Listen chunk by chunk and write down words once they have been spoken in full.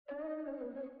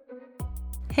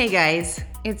Hey guys,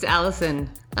 it's Allison.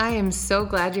 I am so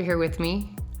glad you're here with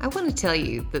me. I want to tell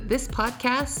you that this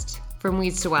podcast, From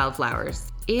Weeds to Wildflowers,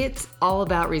 it's all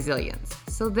about resilience.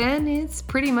 So then it's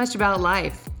pretty much about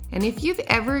life. And if you've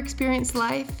ever experienced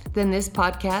life, then this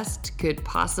podcast could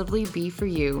possibly be for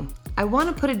you. I want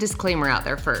to put a disclaimer out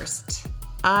there first.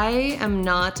 I am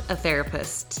not a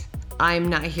therapist. I'm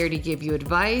not here to give you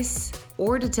advice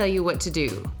or to tell you what to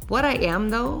do. What I am,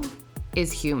 though,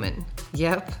 is human.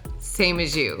 Yep, same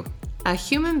as you. A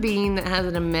human being that has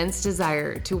an immense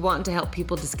desire to want to help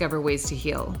people discover ways to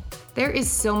heal. There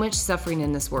is so much suffering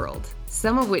in this world,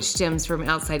 some of which stems from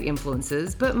outside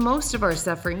influences, but most of our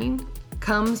suffering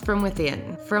comes from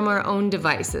within, from our own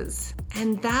devices.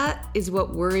 And that is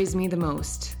what worries me the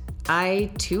most.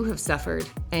 I too have suffered,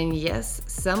 and yes,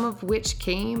 some of which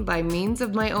came by means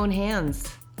of my own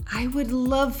hands. I would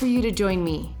love for you to join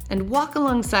me and walk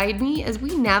alongside me as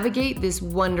we navigate this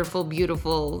wonderful,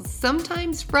 beautiful,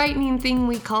 sometimes frightening thing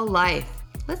we call life.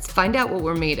 Let's find out what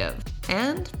we're made of,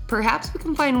 and perhaps we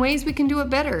can find ways we can do it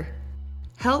better.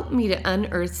 Help me to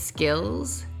unearth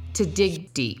skills to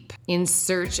dig deep in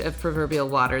search of proverbial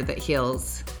water that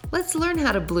heals. Let's learn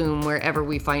how to bloom wherever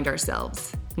we find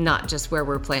ourselves, not just where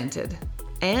we're planted,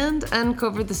 and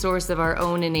uncover the source of our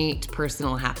own innate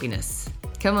personal happiness.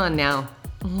 Come on now,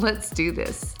 let's do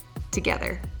this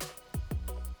together.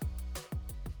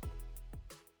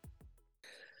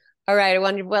 All right, I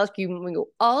wanted to welcome you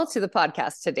all to the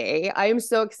podcast today. I am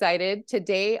so excited.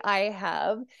 Today I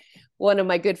have one of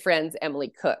my good friends, Emily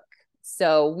Cook.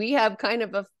 So we have kind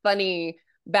of a funny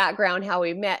background how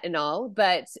we met and all,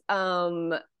 but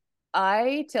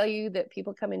I tell you that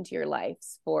people come into your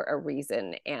lives for a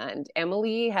reason. And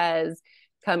Emily has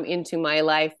come into my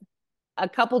life a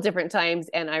couple different times.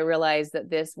 And I realized that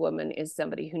this woman is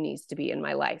somebody who needs to be in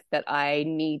my life, that I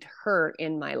need her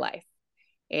in my life.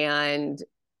 And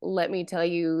let me tell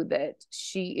you that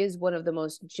she is one of the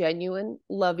most genuine,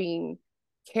 loving,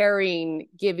 caring,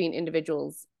 giving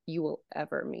individuals you will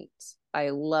ever meet. I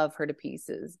love her to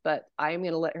pieces, but I'm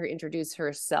going to let her introduce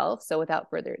herself. So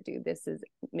without further ado, this is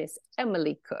Miss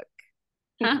Emily Cook.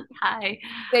 Hi.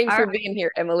 Thanks for being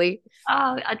here, Emily.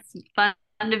 Oh, it's fun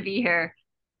to be here.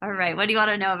 All right. What do you want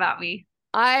to know about me?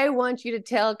 I want you to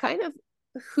tell kind of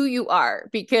who you are,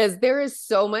 because there is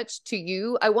so much to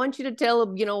you. I want you to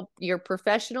tell, your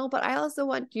professional, but I also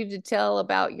want you to tell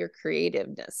about your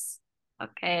creativeness.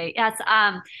 Okay. Yes.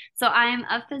 So I'm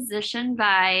a physician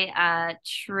by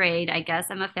trade, I guess.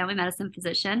 I'm a family medicine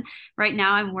physician. Right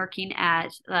now I'm working at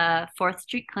the 4th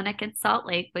Street Clinic in Salt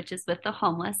Lake, which is with the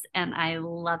homeless, and I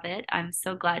love it. I'm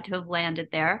so glad to have landed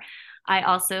there. I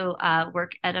also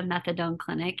work at a methadone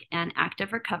clinic and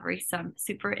active recovery. So I'm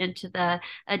super into the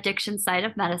addiction side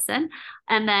of medicine.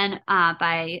 And then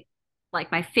my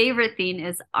favorite thing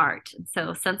is art.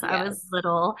 So since I was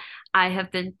little, I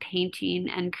have been painting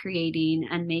and creating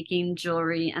and making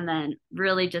jewelry and then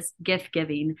really just gift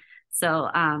giving. So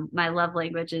my love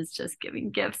language is just giving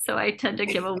gifts. So I tend to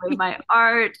give away my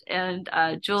art and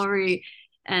jewelry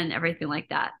and everything like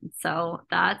that. So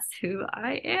that's who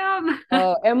I am.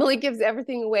 Oh, Emily gives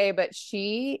everything away, but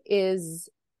she is,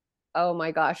 oh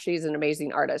my gosh, she's an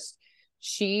amazing artist.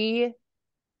 She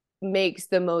makes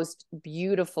the most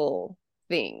beautiful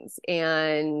things,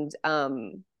 and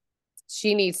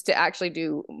she needs to actually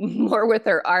do more with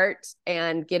her art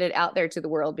and get it out there to the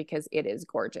world, because it is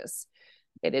gorgeous.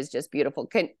 It is just beautiful.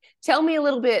 Can tell me a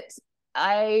little bit,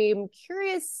 I'm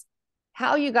curious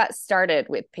how you got started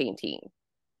with painting.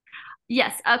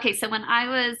 Yes. Okay. So when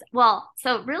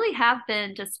so really have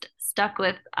been just stuck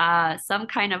with some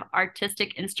kind of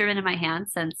artistic instrument in my hand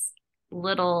since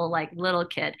little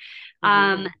kid.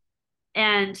 Mm-hmm.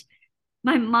 And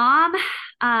my mom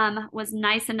was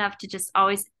nice enough to just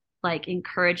always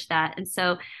encourage that. And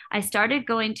so I started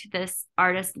going to this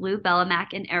artist, Lou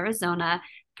Bellamac, in Arizona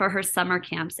for her summer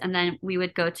camps. And then we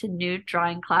would go to nude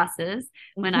drawing classes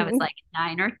when I was like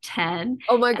 9 or 10.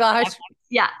 Oh my gosh.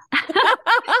 Yeah.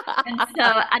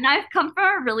 And I've come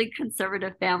from a really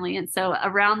conservative family. And so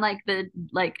around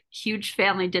the huge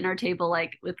family dinner table,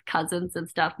 with cousins and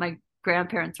stuff, my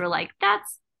grandparents were like,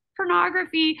 that's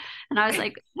pornography. And I was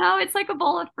like, no, it's like a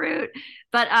bowl of fruit.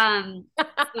 But so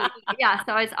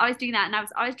I was always doing that. And I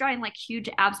was always drawing huge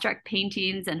abstract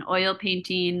paintings and oil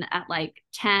painting at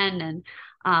 10.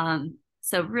 And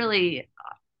so really,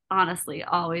 honestly,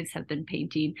 always have been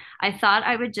painting. I thought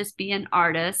I would just be an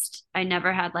artist. I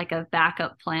never had a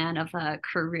backup plan of a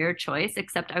career choice,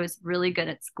 except I was really good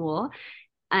at school.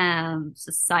 So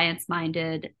science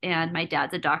minded, and my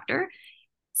dad's a doctor.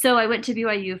 So I went to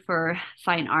BYU for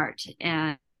fine art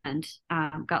and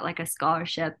got a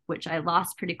scholarship, which I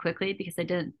lost pretty quickly because I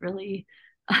didn't really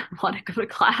want to go to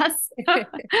class.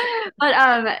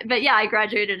 But yeah, I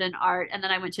graduated in art and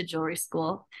then I went to jewelry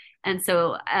school. And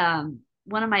so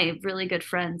one of my really good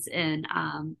friends in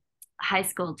high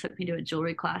school took me to a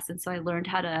jewelry class. And so I learned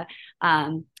how to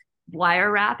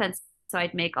wire wrap. And so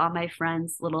I'd make all my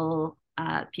friends little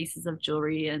pieces of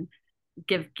jewelry and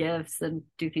give gifts and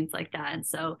do things like that. And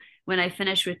so when I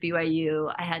finished with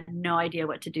BYU, I had no idea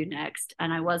what to do next.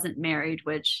 And I wasn't married,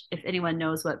 which if anyone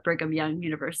knows what Brigham Young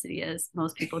University is,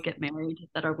 most people get married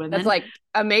that are women. That's like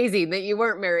amazing that you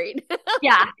weren't married.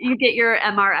 Yeah, you get your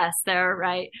MRS there,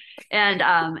 right? And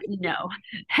no,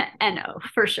 NO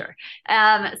for sure.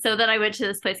 So then I went to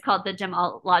this place called the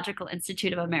Gemological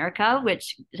Institute of America,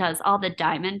 which does all the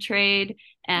diamond trade.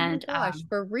 And oh my gosh,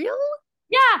 for real?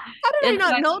 Yeah. How did I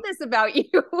not know this about you?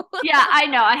 Yeah, I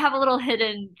know. I have a little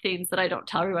hidden things that I don't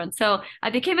tell everyone. So I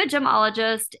became a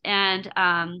gemologist and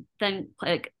then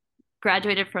like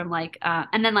graduated from like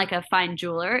and then like a fine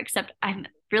jeweler, except I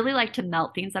really like to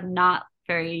melt things. I'm not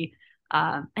very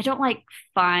I don't like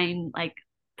fine like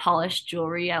polished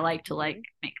jewelry. I like to like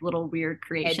make little weird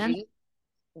creations. Edgy.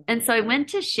 And so I went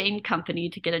to Shane Company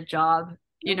to get a job,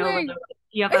 you know, when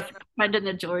you have a friend in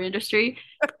the jewelry industry.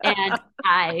 And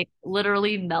I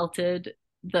literally melted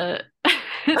the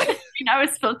thing I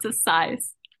was supposed to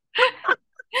size.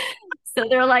 So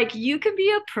they're like, you can be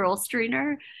a pearl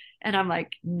strainer. And I'm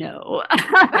like, no,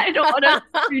 I don't want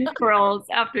to screen pearls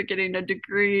after getting a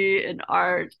degree in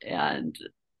art and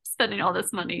spending all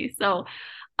this money. So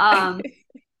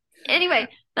anyway,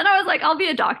 then I was like, I'll be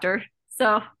a doctor.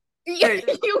 So you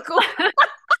go.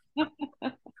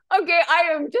 Okay,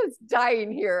 I am just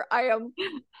dying here. I am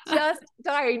just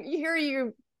dying. Here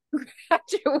you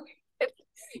graduate.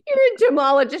 You're a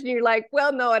gemologist and you're like,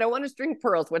 well, no, I don't want to string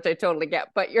pearls, which I totally get.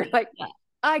 But you're like,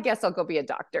 I guess I'll go be a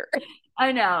doctor.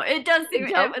 I know. It does seem,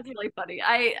 it was really funny.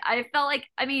 I felt like,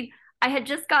 I mean, I had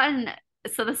just gotten,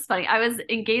 so this is funny. I was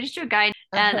engaged to a guy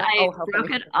and I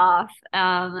broke it off.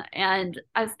 And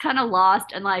I was kind of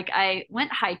lost and like I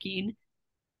went hiking.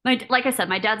 Like I said,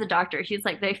 my dad's a doctor. He's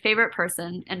like the favorite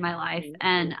person in my life.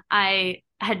 And I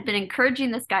had been encouraging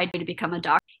this guy to become a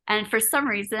doctor. And for some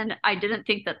reason, I didn't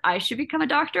think that I should become a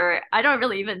doctor. I don't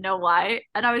really even know why.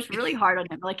 And I was really hard on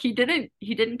him. Like he didn't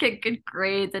get good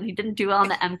grades and he didn't do well on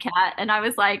the MCAT. And I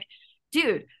was like,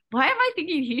 dude, why am I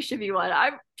thinking he should be one?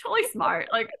 I'm totally smart.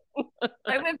 Like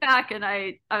I went back and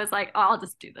I was like, oh, I'll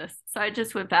just do this. So I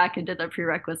just went back and did the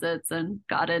prerequisites and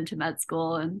got into med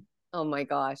school. And oh my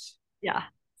gosh. Yeah.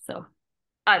 So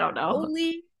I don't know.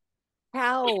 Holy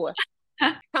cow.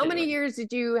 How many years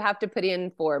did you have to put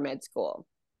in for med school?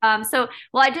 Well,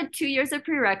 I did 2 years of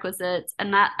prerequisites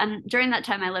and during that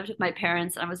time I lived with my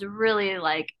parents and I was really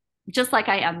like, just like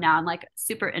I am now, I'm like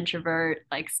super introvert,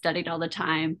 like studied all the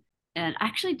time. And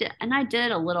I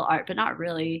did a little art, but not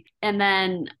really. And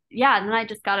then I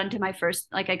just got into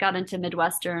I got into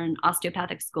Midwestern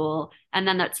osteopathic school. And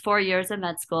then that's 4 years of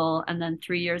med school and then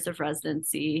 3 years of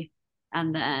residency.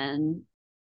 And then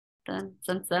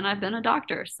since then I've been a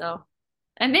doctor. So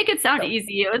I make it sound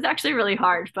easy. It was actually really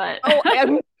hard, but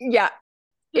yeah.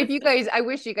 If you guys, I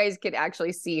wish you guys could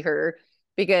actually see her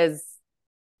because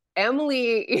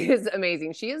Emily is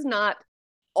amazing. She is not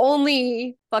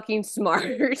only fucking smart,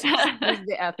 she's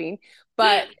the effing,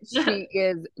 but she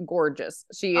is gorgeous.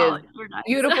 She is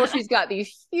beautiful. She's got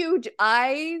these huge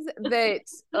eyes that,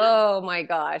 oh my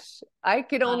gosh, I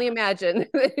could only imagine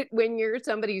when you're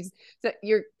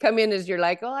you're come in as you're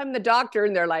like, oh, I'm the doctor.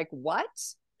 And they're like, what?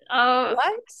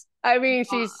 What? I mean,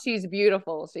 she's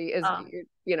beautiful. She is,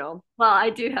 you know. Well,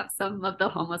 I do have some of the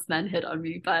homeless men hit on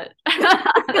me, but.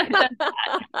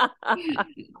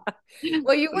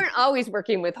 Well, you weren't always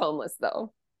working with homeless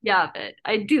though. Yeah, but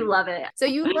I do love it. So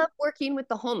you love working with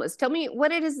the homeless. Tell me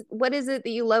what it is that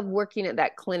you love working at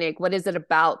that clinic? What is it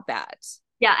about that?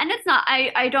 Yeah, and it's not,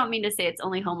 I don't mean to say it's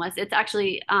only homeless. It's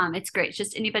actually, it's great. It's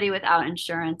just anybody without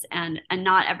insurance and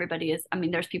not everybody is, I mean,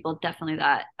 there's people definitely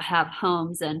that have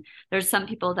homes and there's some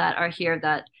people that are here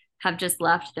that have just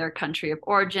left their country of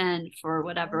origin for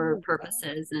whatever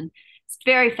purposes. And it's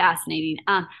very fascinating.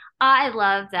 I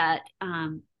love that.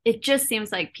 It just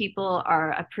seems like people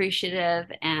are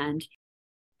appreciative and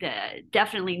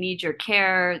definitely need your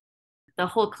care. The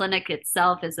whole clinic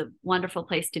itself is a wonderful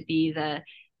place to be.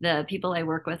 The people I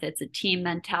work with, it's a team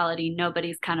mentality.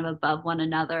 Nobody's kind of above one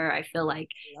another. I feel like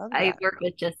I work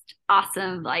with just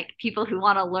awesome, like people who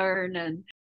want to learn and,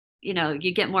 you know,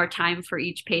 you get more time for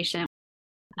each patient.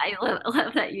 I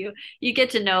love that you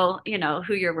get to know, you know,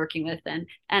 who you're working with and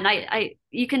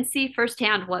you can see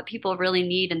firsthand what people really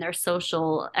need in their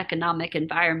social economic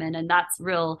environment. And that's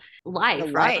real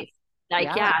life, right? Like,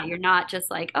 Yeah. yeah, you're not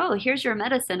just like, oh, here's your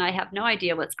medicine. I have no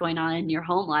idea what's going on in your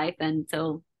home life. And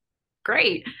so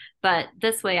great. But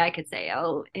this way I could say,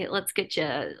 oh, hey, let's get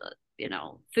you,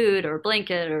 food or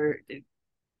blanket or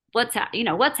what's Right.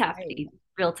 happening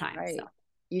real time. So Right.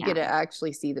 You get yeah. to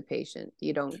actually see the patient.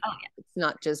 You don't, Oh it's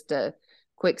not just a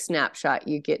quick snapshot.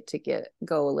 You get to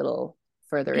go a little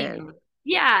further yeah. in.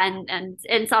 Yeah, and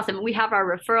it's awesome. We have our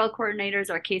referral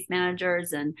coordinators, our case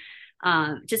managers, and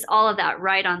just all of that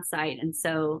right on site. And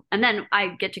so, and then I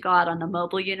get to go out on the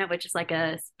mobile unit, which is like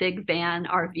a big van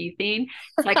RV thing.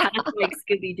 So I kind of feel like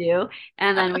Scooby Doo,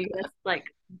 and then we just like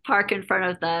park in front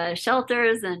of the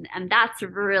shelters, and that's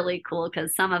really cool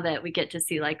because some of it we get to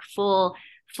see like full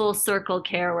circle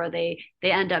care where they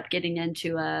end up getting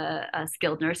into a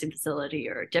skilled nursing facility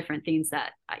or different things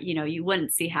that you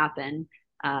wouldn't see happen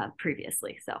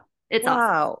previously. So it's awesome.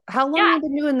 Wow. How long Yeah. have you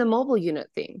been doing the mobile unit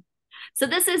thing? So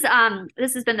this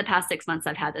has been the past 6 months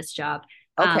I've had this job.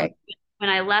 Um, Okay. when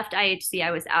I left IHC,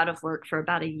 I was out of work for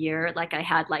about a year. Like I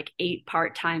had like 8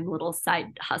 part-time little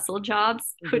side hustle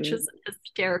jobs, which Mhm. was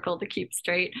hysterical to keep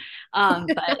straight.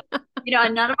 But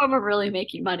and none of them were really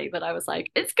making money, but I was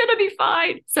like, it's gonna be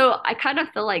fine. So I kind of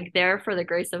feel like there for the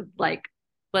grace of like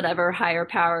whatever higher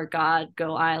power, God,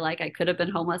 go I. Like I could have been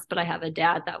homeless, but I have a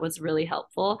dad that was really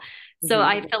helpful. So Mhm.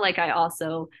 I feel like I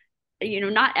also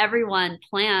not everyone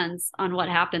plans on what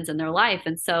happens in their life.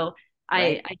 And so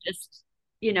Right. I just,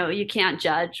 you can't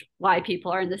judge why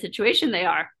people are in the situation they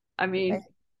are. I Right. mean,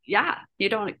 yeah, you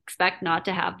don't expect not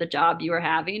to have the job you were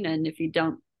having. And if you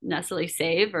don't necessarily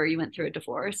save or you went through a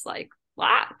divorce, like,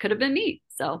 wow, could have been me.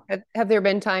 So Have there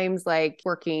been times like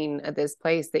working at this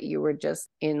place that you were just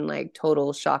in like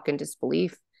total shock and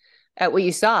disbelief at what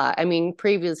you saw? I mean,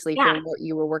 previously yeah. from what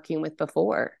you were working with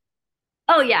before.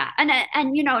 Oh yeah, and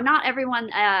not everyone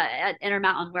at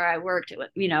Intermountain where I worked,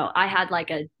 I had like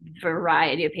a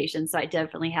variety of patients, so I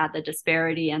definitely had the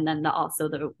disparity, and then also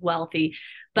the wealthy,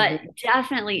 but Mhm.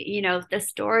 definitely, the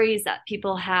stories that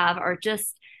people have are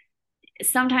just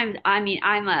sometimes. I mean,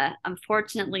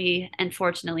 unfortunately and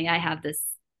fortunately, I have this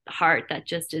heart that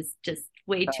just is just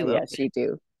way Oh, too open. yes, you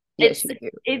do. Yes, It's you do.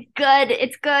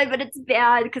 it's good, but it's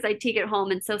bad because I take it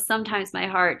home, and so sometimes my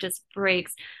heart just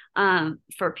breaks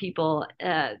for people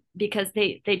because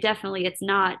they definitely it's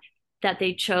not that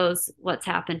they chose what's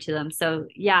happened to them. So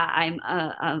yeah,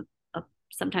 I'm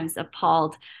sometimes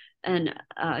appalled and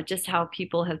just how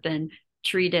people have been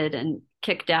treated and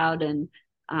kicked out and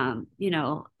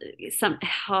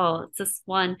somehow it's this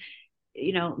one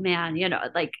man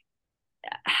like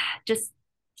just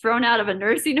thrown out of a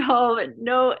nursing home and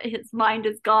no his mind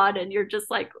is gone and you're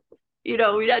just like we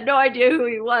had no idea who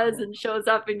he was and shows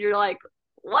up and you're like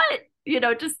what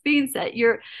just means that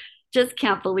you're just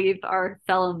can't believe our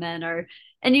fellow men are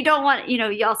and you don't want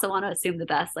you also want to assume the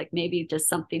best like maybe just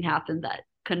something happened that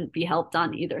couldn't be helped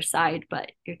on either side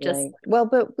but you're just Right. Well,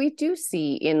 but we do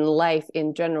see in life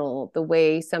in general the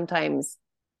way sometimes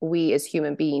we as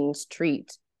human beings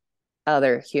treat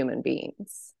other human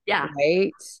beings, yeah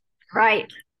right?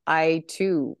 right I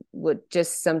too would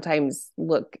just sometimes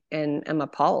look and am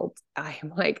appalled.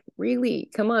 I'm like, really?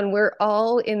 Come on, we're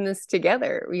all in this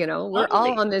together. We're all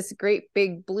totally on this great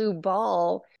big blue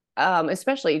ball.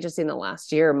 Especially just in the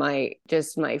last year, my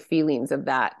feelings of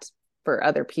that for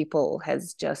other people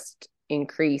has just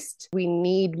increased. We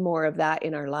need more of that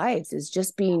in our lives, is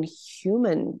just being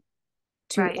human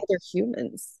to right. other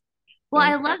humans. Well,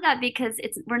 I love that because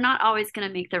we're not always going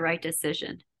to make the right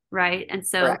decision, right? And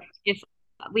so Correct.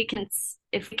 we can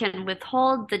if we can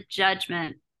withhold the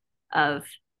judgment of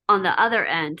on the other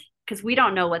end because we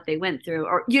don't know what they went through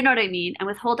or you know what I mean, and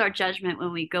withhold our judgment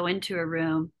when we go into a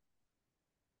room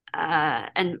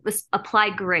and apply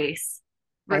grace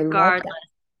I love regardless. that.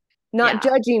 Not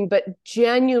Yeah, judging, but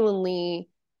genuinely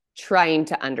trying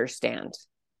to understand.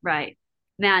 right.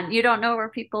 Man, you don't know where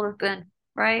people have been,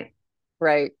 right?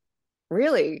 Right.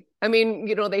 Really. I mean,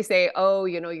 they say, oh,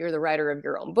 you're the writer of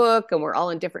your own book and we're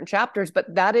all in different chapters,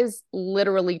 but that is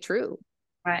literally true.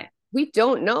 Right. We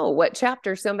don't know what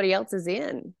chapter somebody else is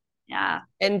in Yeah.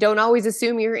 and don't always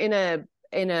assume you're in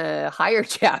a higher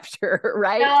chapter,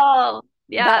 right? No.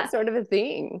 Yeah. That sort of a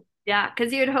thing. Yeah,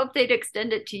 because you'd hope they'd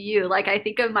extend it to you. Like I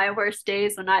think of my worst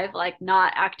days when I've like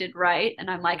not acted right, and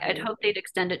I'm like, I'd Mhm. hope they'd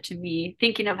extend it to me,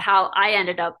 thinking of how I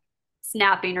ended up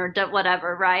snapping or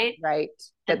whatever, right? Right.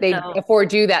 That And they so,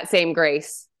 afford you that same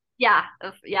grace. yeah,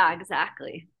 yeah,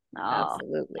 exactly. Oh,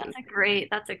 Absolutely.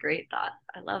 that's a great thought.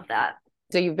 I love that.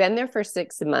 So you've been there for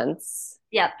 6 months.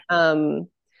 Yep. Um,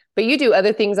 but you do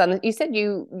other things you said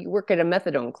you work at a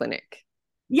methadone clinic.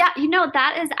 Yeah,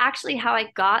 that is actually how I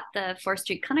got the 4th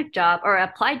Street Clinic job or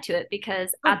applied to it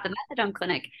because Oh, at the methadone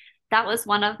clinic, that was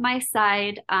one of my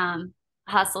side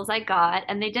hustles I got,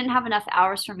 and they didn't have enough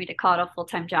hours for me to call it a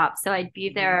full-time job. So I'd be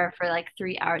there for like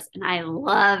 3 hours and I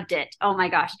loved it. Oh my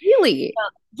gosh. Really? So,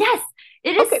 yes,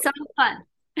 it is Okay. so fun.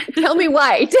 Tell me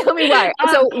why. Tell me why. Um,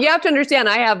 So you have to understand,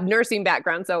 I have nursing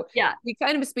background, so yeah. we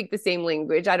kind of speak the same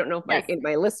language. I don't know if Yes.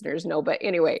 my listeners know, but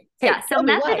anyway, hey, Yeah. So tell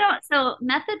me why.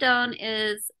 methadone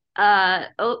is a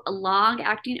long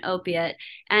acting opiate,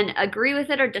 and agree with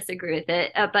it or disagree with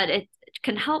it, but it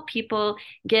can help people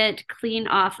get clean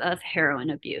off of heroin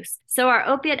abuse. So our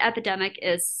opiate epidemic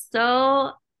is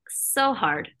so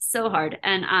hard, so hard.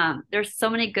 And there's so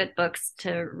many good books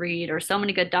to read, or so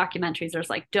many good documentaries. There's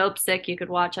like Dope Sick you could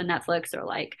watch on Netflix, or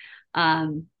like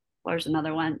there's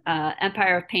another one,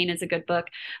 Empire of Pain is a good book.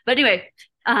 But anyway,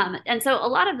 and so a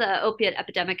lot of the opiate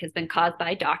epidemic has been caused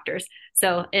by doctors.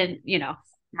 So, and so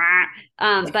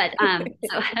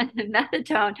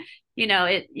methadone,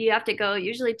 you have to go,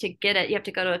 usually to get it, you have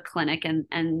to go to a clinic,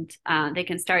 and they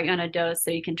can start you on a dose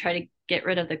so you can try to get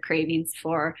rid of the cravings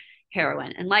for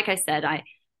heroin. And like I said, I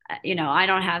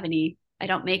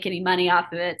don't make any money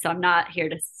off of it, so I'm not here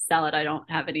to sell it. I don't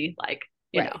have any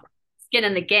skin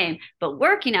in the game. But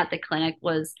working at the clinic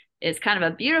is kind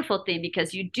of a beautiful thing,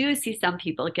 because you do see some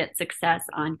people get success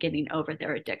on getting over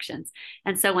their addictions.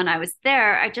 And so when I was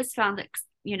there, I just found that,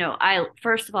 I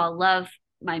first of all love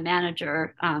my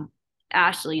manager,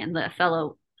 Ashley, and the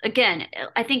fellow. Again,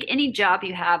 I think any job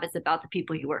you have is about the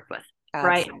people you work with,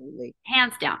 right? Absolutely.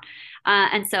 Hands down.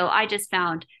 And so I just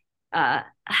found,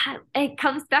 it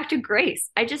comes back to grace.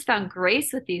 I just found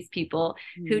grace with these people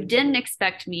who didn't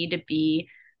expect me to be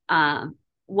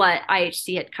what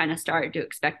IHC had kind of started to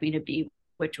expect me to be,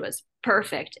 which was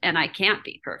perfect. And I can't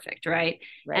be perfect, right?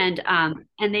 And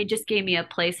they just gave me a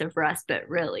place of respite,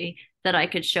 really, that I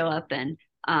could show up and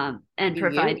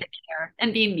provide the care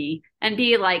and be me, and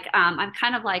be like, I'm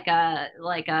kind of like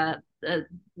a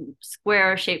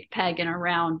square shaped peg in a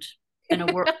round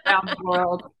round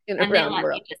world. And they let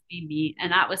me just be me.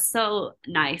 And that was so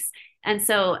nice. And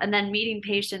then meeting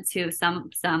patients who some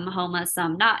homeless,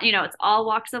 some not, it's all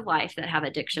walks of life that have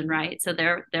addiction, right? So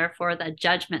therefore the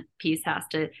judgment piece has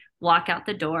to walk out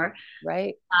the door.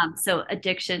 Right. So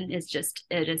addiction is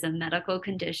it is a medical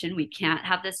condition. We can't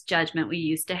have this judgment we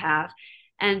used to have.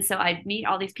 And so I'd meet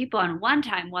all these people. And one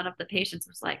time, one of the patients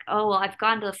was like, "Oh, well, I've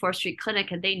gone to the 4th Street Clinic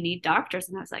and they need doctors."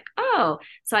 And I was like, "Oh,"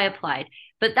 so I applied.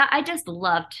 But I just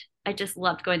loved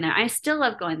going there. I still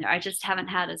love going there. I just haven't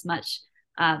had as much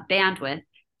bandwidth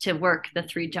to work the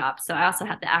 3 jobs. So I also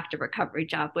had the active recovery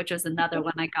job, which was another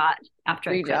one I got after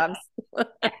 3 jobs.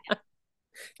 That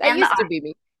and used to be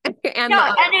me. and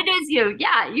it is you.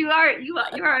 Yeah, you are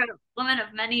a woman of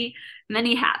many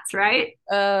hats, right?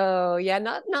 Oh yeah,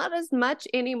 not as much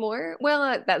anymore.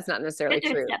 Well, that's not necessarily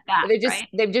true. Back,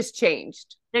 they've just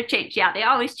changed. They've changed. Yeah, they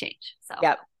always change. So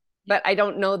yeah, but I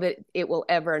don't know that it will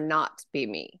ever not be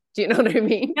me. Do you know what I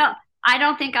mean? No, I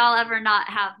don't think I'll ever not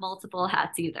have multiple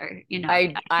hats either.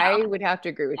 I would have to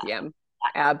agree with you.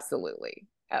 Absolutely.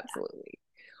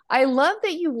 I love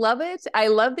that you love it. I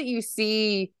love that you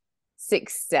see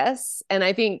success, and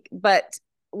I think, but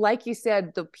like you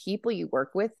said, the people you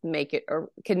work with can make it or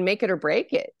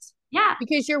break it. Yeah.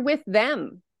 Because you're with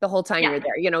them the whole time you're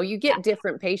there. You get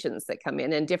different patients that come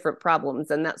in and different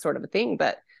problems and that sort of a thing,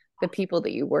 but the people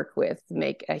that you work with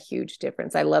make a huge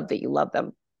difference. I love that you love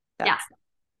them. That's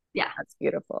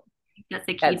beautiful. That's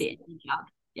a key to any job.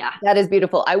 Yeah. That is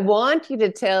beautiful. I want you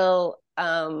to talk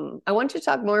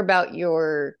more about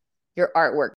your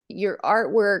artwork. Your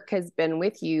artwork has been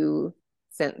with you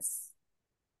since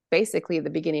basically the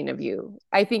beginning of you.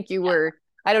 I think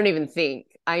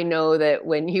I know that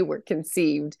when you were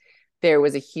conceived, there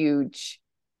was a huge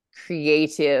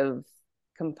creative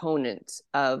component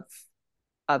of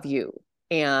you.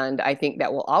 And I think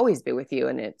that will always be with you.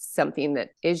 And it's something that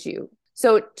is you.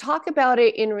 So talk about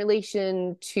it in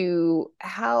relation to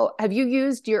how have you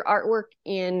used your artwork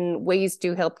in ways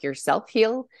to help yourself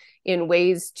heal, in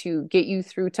ways to get you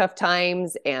through tough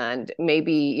times, and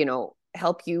maybe,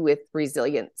 help you with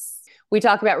resilience. We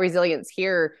talk about resilience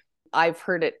here. I've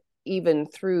heard it even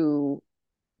through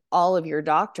all of your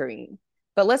doctoring,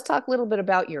 but let's talk a little bit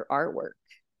about your artwork.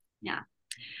 Yeah.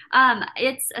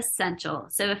 It's essential.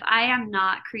 So if I am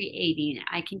not creating,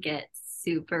 I can get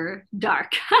super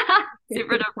dark,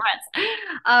 super depressed.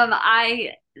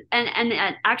 And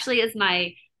actually is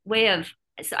my way of,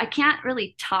 so I can't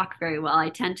really talk very well. I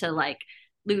tend to like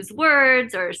lose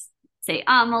words or say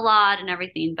a lot and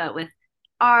everything, but with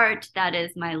art, that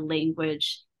is my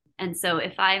language. And so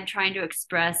if I'm trying to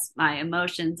express my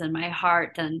emotions and my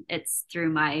heart, then it's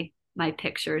through my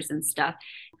pictures and stuff.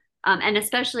 and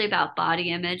especially about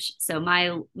body image. So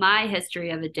my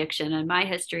history of addiction and my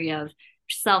history of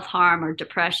self-harm or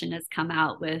depression has come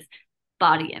out with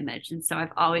body image. And so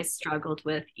I've always struggled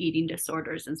with eating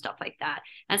disorders and stuff like that.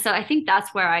 And so I think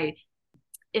that's where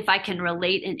if I can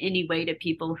relate in any way to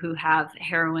people who have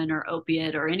heroin or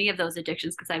opiate or any of those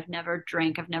addictions, because I've never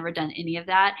drank, I've never done any of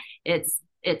that. It's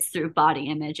through body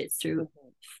image, it's through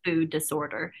food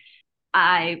disorder.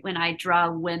 When I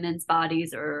draw women's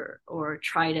bodies or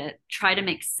try to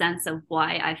make sense of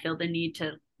why I feel the need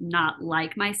to not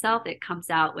like myself, it comes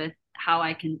out with how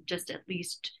I can just at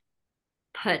least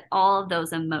put all of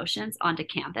those emotions onto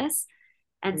canvas.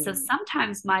 And so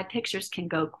sometimes my pictures can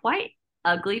go quite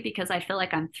ugly because I feel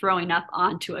like I'm throwing up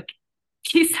onto a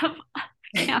piece of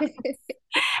canvas.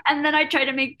 And then I try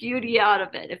to make beauty out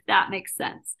of it, if that makes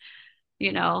sense.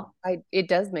 It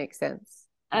does make sense.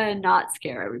 And not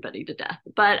scare everybody to death.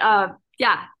 But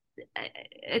yeah,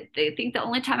 I think the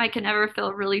only time I can ever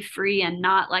feel really free and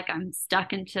not like I'm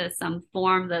stuck into some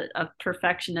form of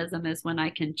perfectionism is when I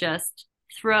can just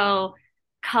throw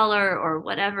color or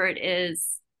whatever it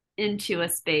is into a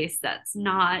space that's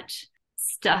not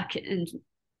stuck in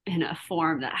a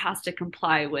form that has to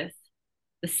comply with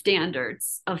the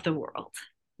standards of the world.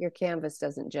 Your canvas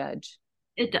doesn't judge.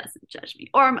 It doesn't judge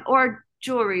me, or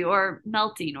jewelry or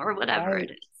melting or whatever it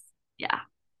is. Yeah.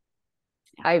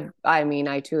 I mean,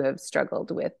 I too have struggled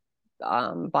with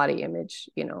body image,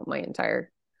 my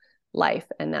entire life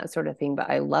and that sort of thing.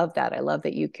 But I love that. I love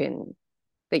that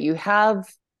you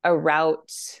have a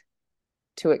route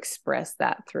to express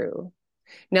that through.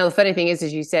 Now, the funny thing is,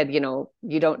 as you said,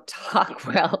 you don't talk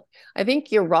well. I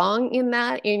think you're wrong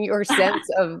in your sense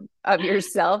of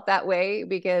yourself that way,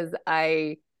 because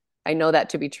I know that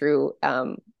to be true.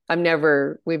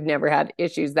 We've never had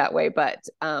issues that way, but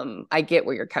I get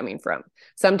where you're coming from.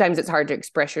 Sometimes it's hard to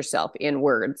express yourself in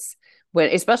words,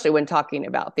 especially when talking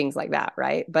about things like that,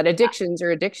 right? But addictions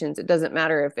are addictions. It doesn't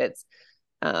matter if it's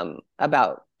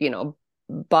about,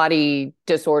 body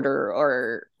disorder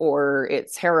or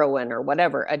it's heroin or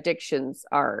whatever. Addictions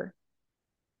are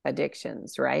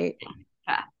addictions, right?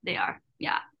 Yeah, they are.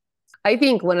 Yeah. I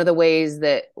think one of the ways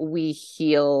that we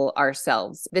heal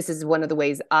ourselves, this is one of the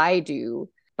ways I do,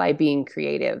 by being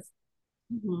creative.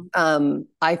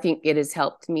 I think it has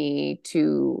helped me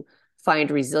to find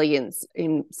resilience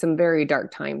in some very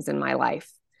dark times in my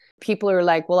life. People are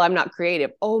like, well, I'm not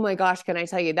creative. Oh my gosh, can I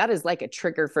tell you, that is like a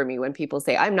trigger for me when people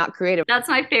say I'm not creative. That's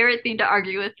my favorite thing to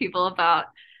argue with people about.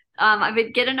 I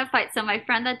would get in a fight. So my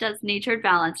friend that does Natured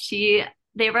Balance,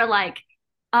 they were like,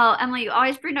 oh, Emily, you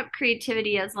always bring up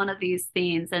creativity as one of these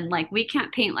things. And like, we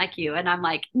can't paint like you. And I'm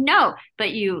like, no, but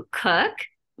you cook,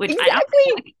 which exactly. I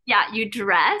don't cook. Yeah, you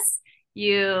dress,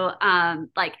 you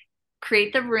like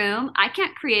create the room. I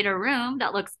can't create a room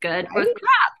that looks good with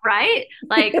crap, right?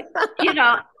 Like,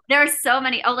 there are so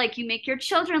many. Oh, like you make your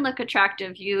children look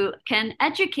attractive. You can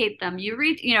educate them. You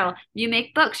read, you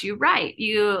make books, you write,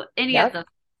 any of them.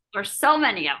 There's so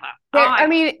many of them. I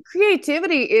mean,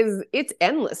 creativity it's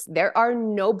endless. There are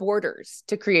no borders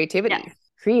to creativity. Yes.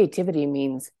 Creativity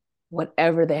means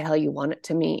whatever the hell you want it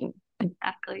to mean.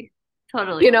 Exactly.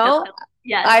 Totally.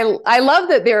 Yes. I love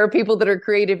that there are people that are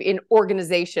creative in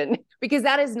organization, because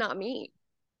that is not me.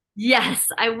 Yes,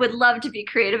 I would love to be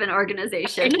creative in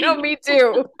organization. No, me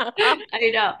too.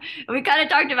 I know. We kind of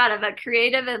talked about it, but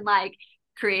creative and like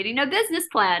creating a business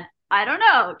plan. I don't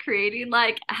know, creating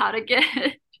like how to get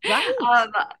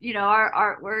our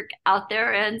artwork out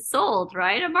there and sold,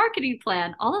 right? A marketing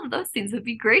plan. All of those things would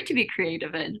be great to be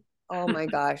creative in. Oh my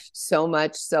gosh, so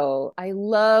much so. I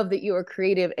love that you are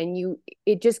creative, and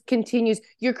it just continues.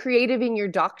 You're creative in your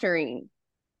doctoring.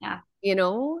 Yeah.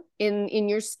 In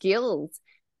your skills.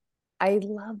 I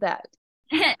love that.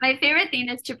 My favorite thing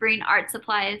is to bring art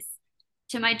supplies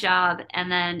to my job.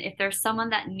 And then if there's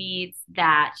someone that needs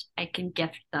that, I can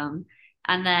gift them.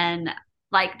 And then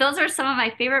like, those are some of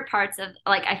my favorite parts of,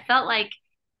 like, I felt like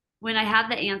when I had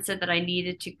the answer that I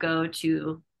needed to go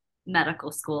to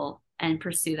medical school and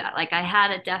pursue that, like I had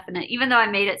a definite, even though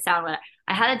I made it sound,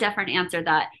 I had a definite answer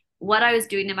that what I was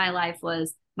doing in my life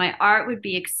was my art would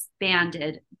be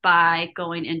expanded by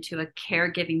going into a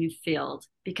caregiving field,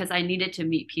 because I needed to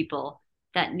meet people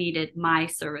that needed my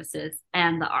services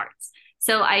and the arts.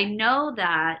 So I know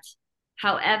that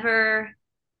however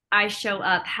I show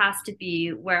up has to be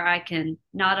where I can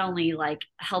not only like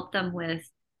help them with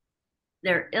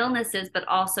their illnesses, but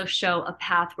also show a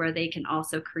path where they can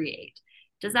also create.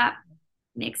 Does that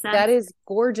make sense? That is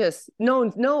gorgeous.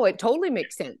 No, it totally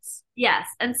makes sense. Yes.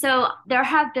 And so there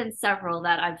have been several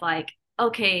that I've like,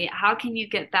 okay, how can you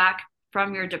get back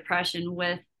from your depression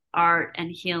with art and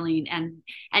healing, and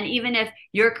even if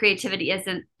your creativity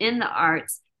isn't in the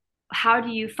arts, how do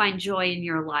you find joy in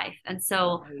your life? And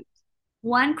so Right.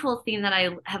 one cool thing that I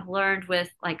have learned with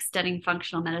like studying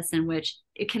functional medicine, which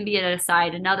it can be an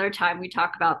aside another time we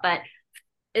talk about, but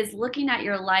is looking at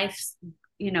your life's,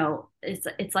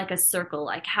 it's like a circle.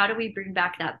 Like, how do we bring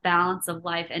back that balance of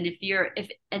life? And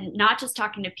and not just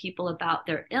talking to people about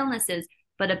their illnesses,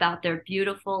 but about their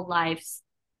beautiful life's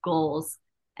goals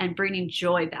and bringing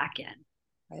joy back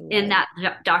in that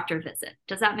doctor visit.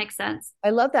 Does that make sense?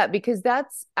 I love that, because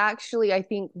that's actually, I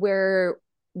think, where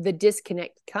the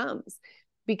disconnect comes,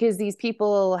 because these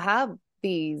people have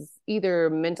these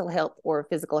either mental health or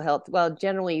physical health. Well,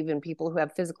 generally, even people who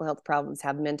have physical health problems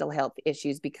have mental health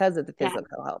issues because of the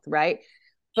physical health, right?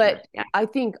 Sure. But I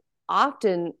think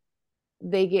often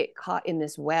they get caught in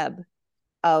this web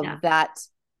of that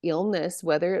illness,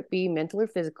 whether it be mental or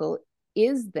physical,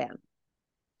 is them.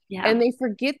 And they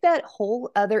forget that whole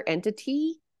other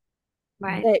entity,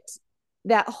 right?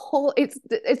 That whole,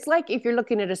 it's like if you're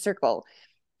looking at a circle,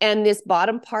 and this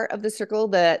bottom part of the circle,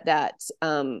 that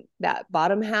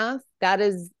bottom half, that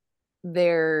is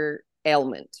their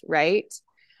ailment, right?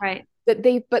 Right. But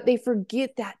they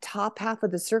forget that top half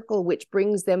of the circle, which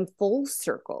brings them full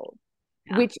circle,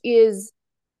 which is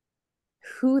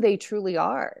who they truly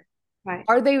are. Right.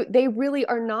 They really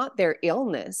are not their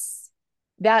illness.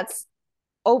 That's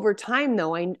over time,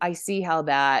 though, I see how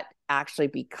that actually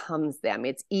becomes them.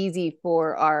 It's easy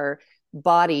for our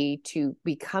body to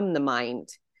become the mind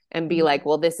and be like,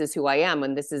 well, this is who I am,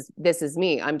 and this is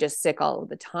me. I'm just sick all of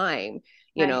the time.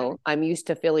 I'm used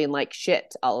to feeling like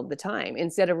shit all of the time,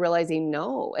 instead of realizing,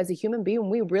 no, as a human being,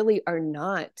 we really are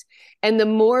not. And the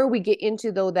more we get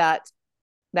into, though, that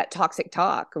toxic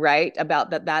talk, right,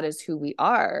 about that is who we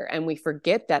are, and we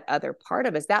forget that other part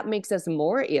of us, that makes us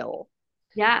more ill.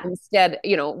 Yeah. Instead,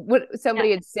 what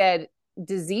somebody had said,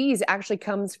 disease actually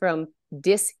comes from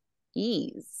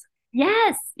dis-ease.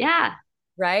 Yes. Yeah.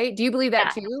 Right? Do you believe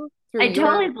that too? I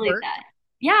totally believe that.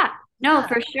 Yeah. No,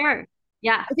 for sure.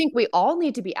 Yeah. I think we all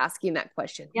need to be asking that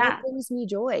question. Yeah. What brings me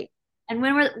joy? And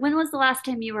when was the last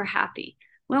time you were happy?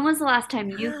 When was the last time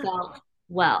you felt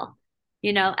well?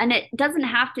 And it doesn't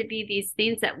have to be these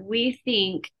things that we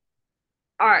think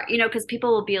are, because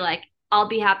people will be like, I'll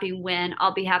be happy when,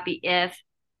 I'll be happy if,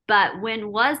 but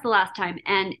when was the last time?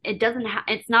 And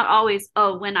it's not always,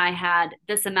 oh, when I had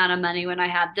this amount of money, when I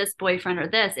had this boyfriend or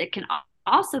this. It can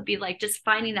also be like just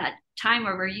finding that time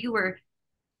where you were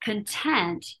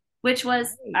content, which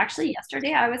was actually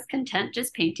yesterday. I was content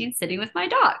just painting, sitting with my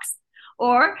dogs,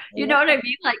 or you know what I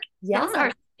mean? Like those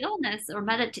are stillness or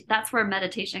meditate. That's where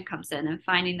meditation comes in, and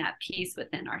finding that peace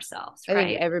within ourselves. Right? I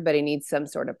think everybody needs some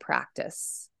sort of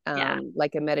practice,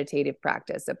 like a meditative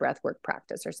practice, a breathwork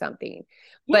practice, or something.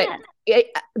 But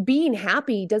being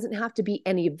happy doesn't have to be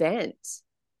an event.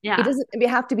 It doesn't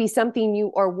have to be something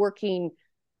you are working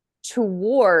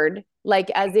toward,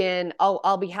 like as in,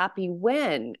 I'll be happy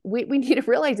when. We need to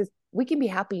realize is we can be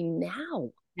happy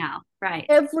now, right,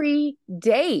 every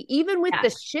day, even with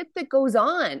the shit that goes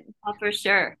on. Oh, for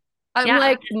sure. I'm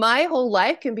like, my whole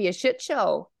life can be a shit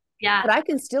show, but I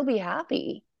can still be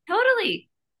happy. Totally.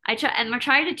 And we're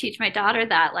trying to teach my daughter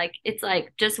that, like, it's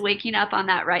like just waking up on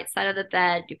that right side of the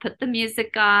bed, you put the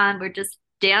music on, we're just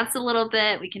dance a little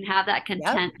bit, we can have that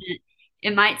contentment.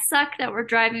 It might suck that we're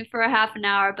driving for a half an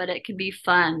hour, but it can be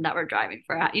fun that we're driving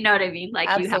for you know what I mean?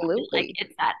 Like you have to, like,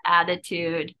 it's that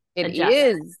attitude. It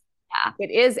is.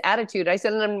 It is attitude. I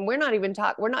said, and we're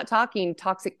not talking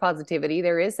toxic positivity.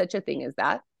 There is such a thing as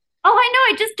that. Oh, I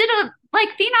know. I just did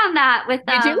a thing on that with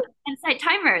Insight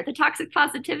Timer. The toxic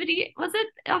positivity, was it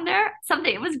on there?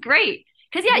 Something. It was great.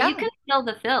 Because you can feel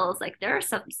the feels. Like there are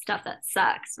some stuff that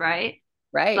sucks, right?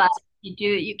 Right. But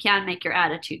you can make your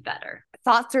attitude better.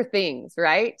 Thoughts are things,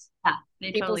 right?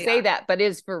 Yeah. People say that, but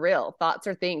it's for real. Thoughts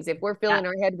are things. If we're filling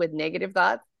our head with negative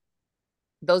thoughts,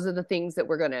 those are the things that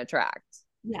we're going to attract.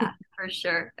 Yeah, for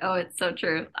sure. Oh, it's so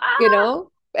true.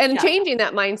 And changing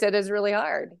that mindset is really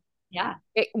hard. Yeah.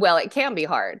 It can be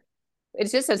hard.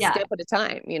 It's just a step at a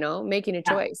time, making a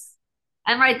choice.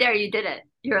 And right there, you did it.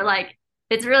 You're like,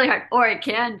 it's really hard, or it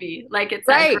can be. Like, it's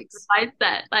right.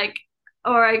 Mindset. Like,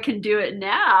 or I can do it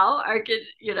now. Or I could,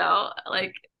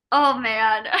 like, oh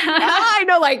man. I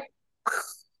know, like.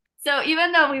 So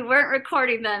even though we weren't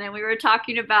recording then and we were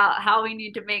talking about how we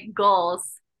need to make goals,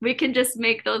 we can just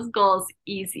make those goals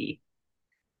easy.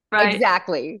 Right?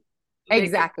 Exactly.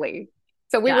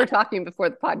 So we were talking before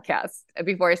the podcast,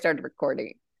 before I started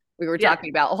recording. We were talking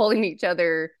about holding each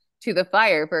other to the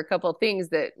fire for a couple of things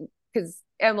because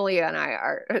Emily and I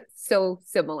are so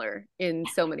similar in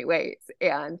so many ways.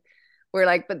 And we're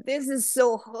like, but this is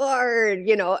so hard,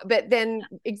 but then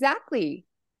exactly,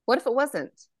 what if it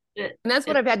wasn't? And that's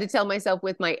what I've had to tell myself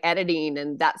with my editing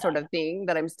and that sort of thing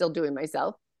that I'm still doing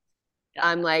myself. Yeah.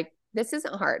 I'm like, this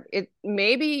isn't hard. It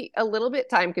may be a little bit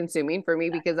time consuming for me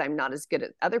because I'm not as good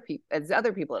at other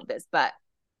people at this, but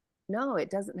no, it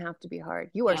doesn't have to be hard.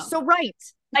 You are so right.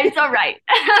 I'm so right.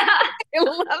 I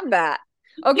love that.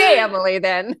 Okay, Emily,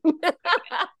 then.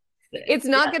 It's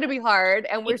not going to be hard,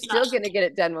 and we're still going to get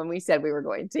it done when we said we were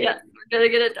going to. Yes, we're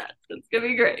going to get it done. It's going to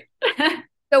be great.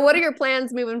 So what are your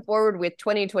plans moving forward with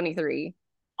 2023?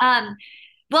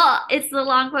 Well, it's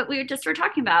along what we just were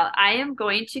talking about. I am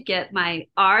going to get my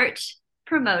art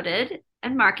promoted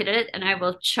and marketed, and I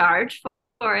will charge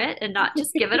for it and not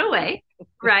just give it away,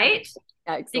 right?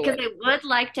 Excellent. Because I would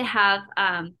like to have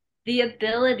the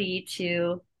ability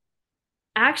to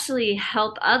actually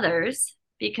help others,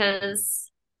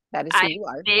 because that is who you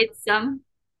are. I made some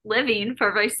living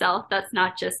for myself that's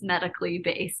not just medically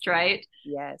based, right?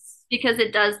 Yes. Because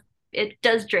it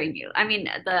does drain you. I mean,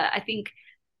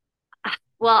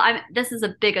 this is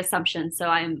a big assumption, so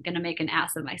I'm going to make an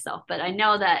ass of myself, but I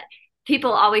know that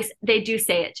people they do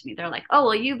say it to me. They're like, oh,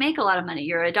 well, you make a lot of money.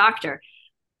 You're a doctor.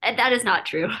 And that is not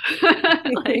true.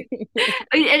 Like,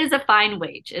 it is a fine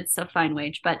wage. It's a fine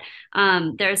wage, but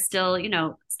there's still,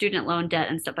 student loan debt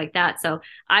and stuff like that. So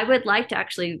I would like to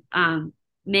actually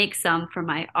make some for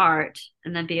my art,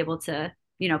 and then be able to,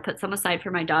 put some aside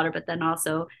for my daughter, but then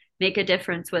also make a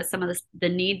difference with some of the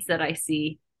needs that I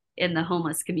see in the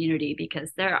homeless community,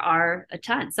 because there are a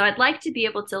ton. So I'd like to be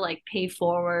able to like pay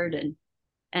forward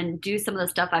and do some of the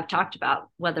stuff I've talked about,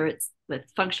 whether it's with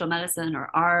functional medicine or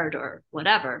art or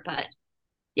whatever. But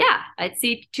yeah, I'd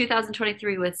see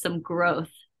 2023 with some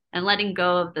growth and letting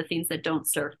go of the things that don't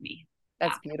serve me.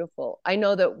 That's beautiful. I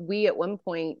know that we at one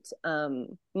point,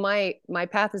 my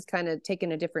path has kind of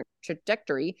taken a different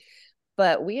trajectory,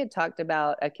 but we had talked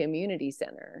about a community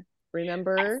center.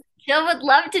 Remember? I still would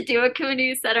love to do a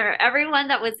community center. Everyone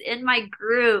that was in my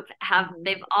group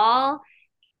they've all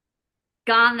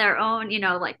gone their own,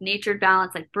 like Natured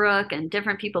Balance, like Brooke and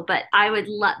different people, but I would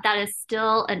love, that is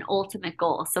still an ultimate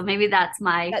goal. So maybe that's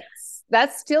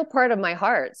still part of my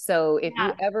heart. So if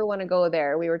you ever want to go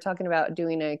there, we were talking about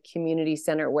doing a community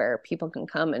center where people can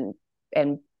come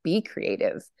and be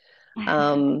creative.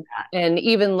 And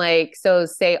even like, so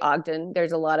say Ogden,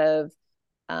 there's a lot of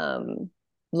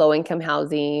low income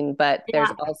housing, but there's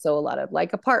also a lot of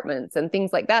like apartments and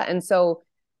things like that. And so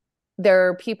there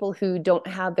are people who don't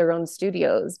have their own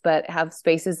studios, but have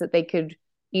spaces that they could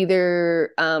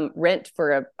either rent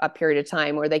for a period of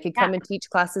time, or they could come and teach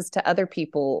classes to other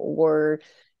people, or,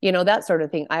 that sort of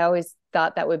thing. I always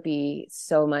thought that would be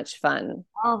so much fun.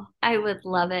 Oh, I would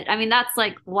love it. I mean, that's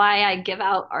like why I give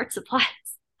out art supplies.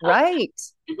 Right.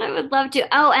 I would love to.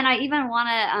 Oh, and I even want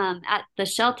to, at the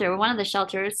shelter, one of the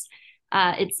shelters,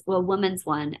 it's a women's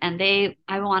one, and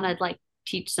I want to like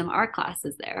teach some art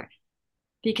classes there,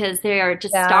 because they are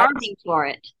just starving for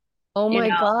it. Oh my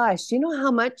gosh. Do you know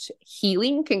how much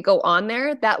healing can go on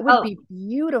there? That would be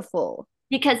beautiful.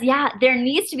 Because there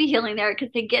needs to be healing there, because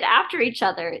they get after each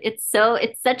other. It's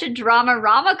such a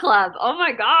drama club. Oh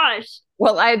my gosh.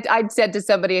 Well, I'd said to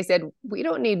somebody, I said, we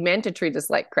don't need men to treat us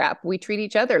like crap. We treat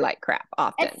each other like crap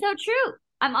often. It's so true.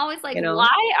 I'm always like,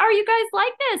 why are you guys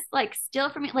like this? Like, steal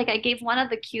from me. Like, I gave one of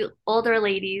the cute older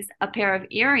ladies a pair of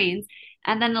earrings,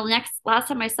 and then last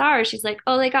time I saw her, she's like,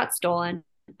 oh, they got stolen.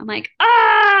 I'm like,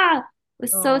 it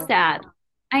was so sad.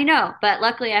 I know, but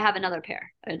luckily I have another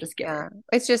pair. I just give her.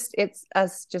 It's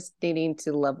us just needing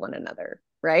to love one another,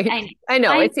 right? I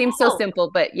know it seems so simple,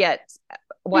 but yet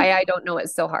why I don't know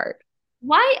it's so hard.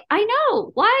 Why? I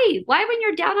know. Why when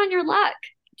you're down on your luck,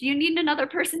 do you need another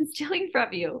person stealing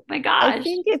from you? My gosh. I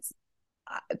think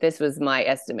this was my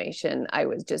estimation. I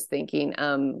was just thinking,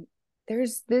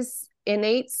 there's this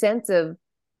innate sense of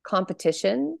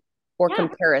competition or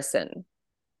comparison.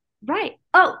 Right.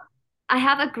 Oh, I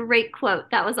have a great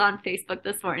quote that was on Facebook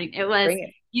this morning. It was,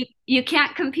 you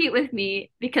can't compete with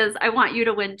me because I want you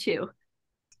to win too.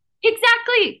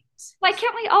 Exactly. Why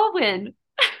can't we all win?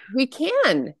 We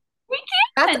can. We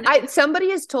can. Somebody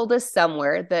has told us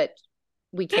somewhere that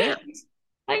we can't.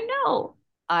 I know.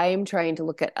 I'm trying to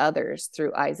look at others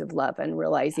through eyes of love and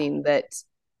realizing that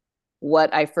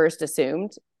what I first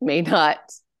assumed may not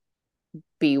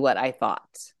be what I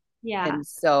thought. Yeah. And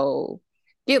so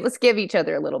let's give each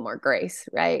other a little more grace,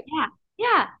 right? Yeah.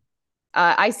 Yeah.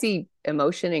 I see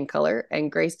emotion in color,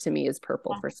 and grace to me is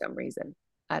purple for some reason.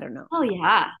 I don't know. Oh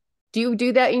yeah. Do you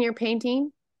do that in your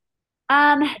painting?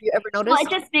 Have you ever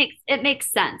noticed? Well, it makes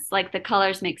sense. Like the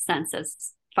colors make sense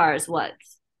as far as what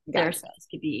they're supposed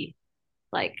to be,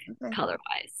 like color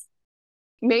wise.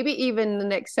 maybe even the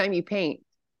next time you paint,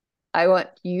 I want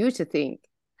you to think,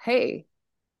 hey,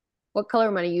 what color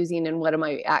am I using and what am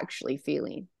I actually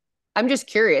feeling? I'm just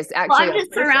curious, Well, actually. I'm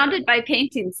just surrounded by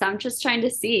paintings, so I'm just trying to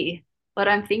see what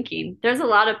I'm thinking. There's a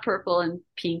lot of purple and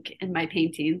pink in my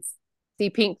paintings. See,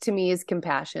 pink to me is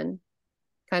compassion,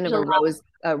 kind of There's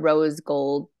a rose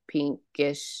gold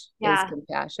pinkish is yeah,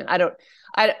 compassion.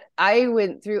 I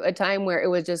went through a time where it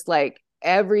was just like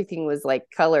everything was like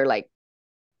color, like,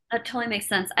 that totally makes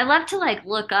sense. I love to like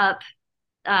look up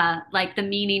like the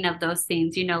meaning of those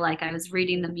things. You know, like I was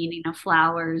reading the meaning of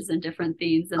flowers and different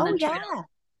things and oh then yeah.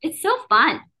 it's so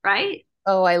fun, right?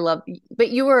 Oh, I love, but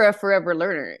you were a forever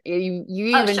learner. You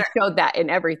Oh, even sure. showed that in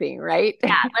everything, right?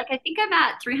 Yeah, like I think I'm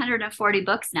at 340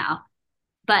 books now,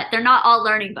 but they're not all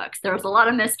learning books. There was a lot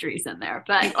of mysteries in there,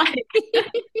 but like,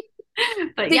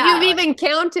 but So you've yeah. even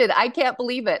counted. I can't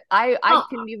believe it. I Oh,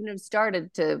 couldn't even have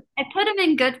started to. I put them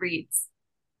in Goodreads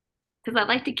because I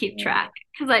like to keep track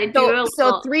because I do So a so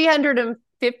little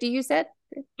 350 you said?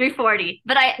 340,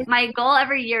 but my goal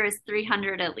every year is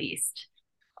 300 at least.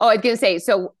 Oh, I was gonna say,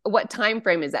 so what time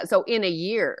frame is that? So in a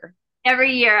year.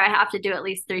 Every year I have to do at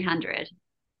least 300.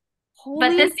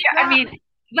 But Holy this year, I crap. mean,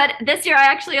 but this year I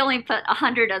actually only put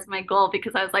 100 as my goal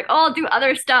because I was like, oh, I'll do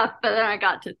other stuff. But then I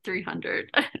got to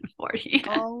 340.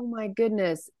 Oh my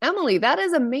goodness. Emily, that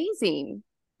is amazing.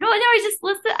 No, I just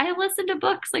listen. I listen to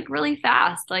books like really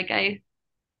fast.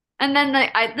 And then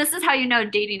this is how you know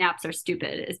dating apps are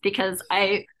stupid is because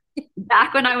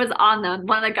back when I was on them,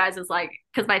 one of the guys was like,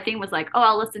 because my thing was like, oh,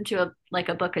 I'll listen to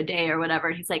a book a day or whatever.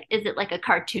 And he's like, is it like a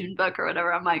cartoon book or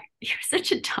whatever? I'm like, you're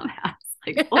such a dumbass.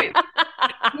 Like, boy,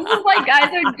 this is why guys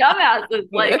are dumbasses.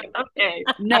 Like, okay,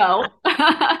 no.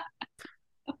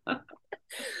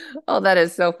 Oh, that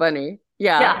is so funny.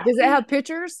 Yeah. Yeah. Does it have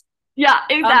pictures? Yeah,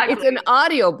 It's exactly. an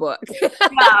audiobook. Yeah,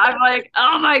 I'm like,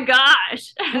 oh my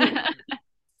gosh.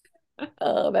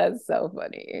 Oh, that's so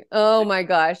funny. Oh my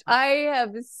gosh. I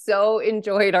have so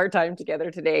enjoyed our time together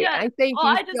today. Yeah. I thank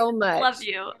Well, you I just so much. love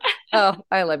you. Oh,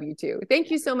 I love you too. Thank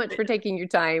you so much for taking your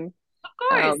time Of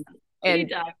course. and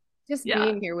Anytime. just Yeah.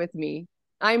 being here with me.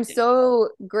 I'm so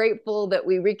grateful that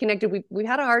we reconnected. We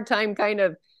had a hard time kind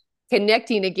of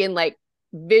connecting again, like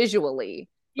visually,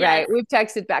 right? Yes. We've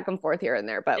texted back and forth here and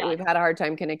there, but Yeah. we've had a hard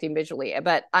time connecting visually.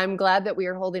 But I'm glad that we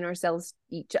are holding ourselves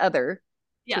each other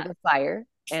to Yeah. the fire.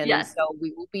 And Yes. so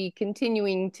we will be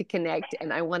continuing to connect.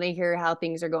 And I want to hear how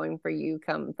things are going for you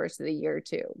come first of the year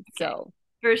too. Okay. So,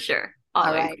 For sure. all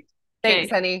Always. right. Thanks,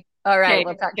 Okay. honey. All right. Okay.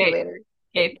 We'll talk to you Okay. later.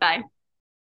 Okay. Bye.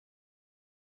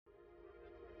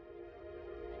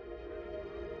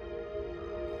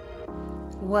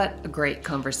 What a great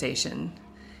conversation.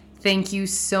 Thank you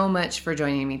so much for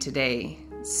joining me today.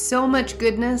 So much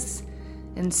goodness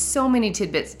and so many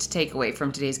tidbits to take away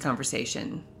from today's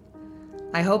conversation.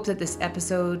 I hope that this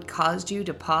episode caused you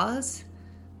to pause,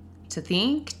 to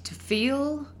think, to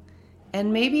feel,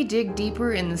 and maybe dig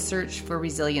deeper in the search for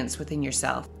resilience within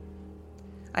yourself.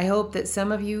 I hope that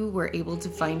some of you were able to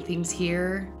find things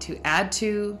here to add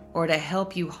to or to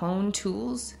help you hone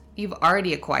tools you've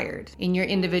already acquired in your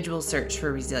individual search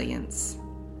for resilience.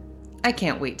 I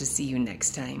can't wait to see you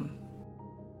next time.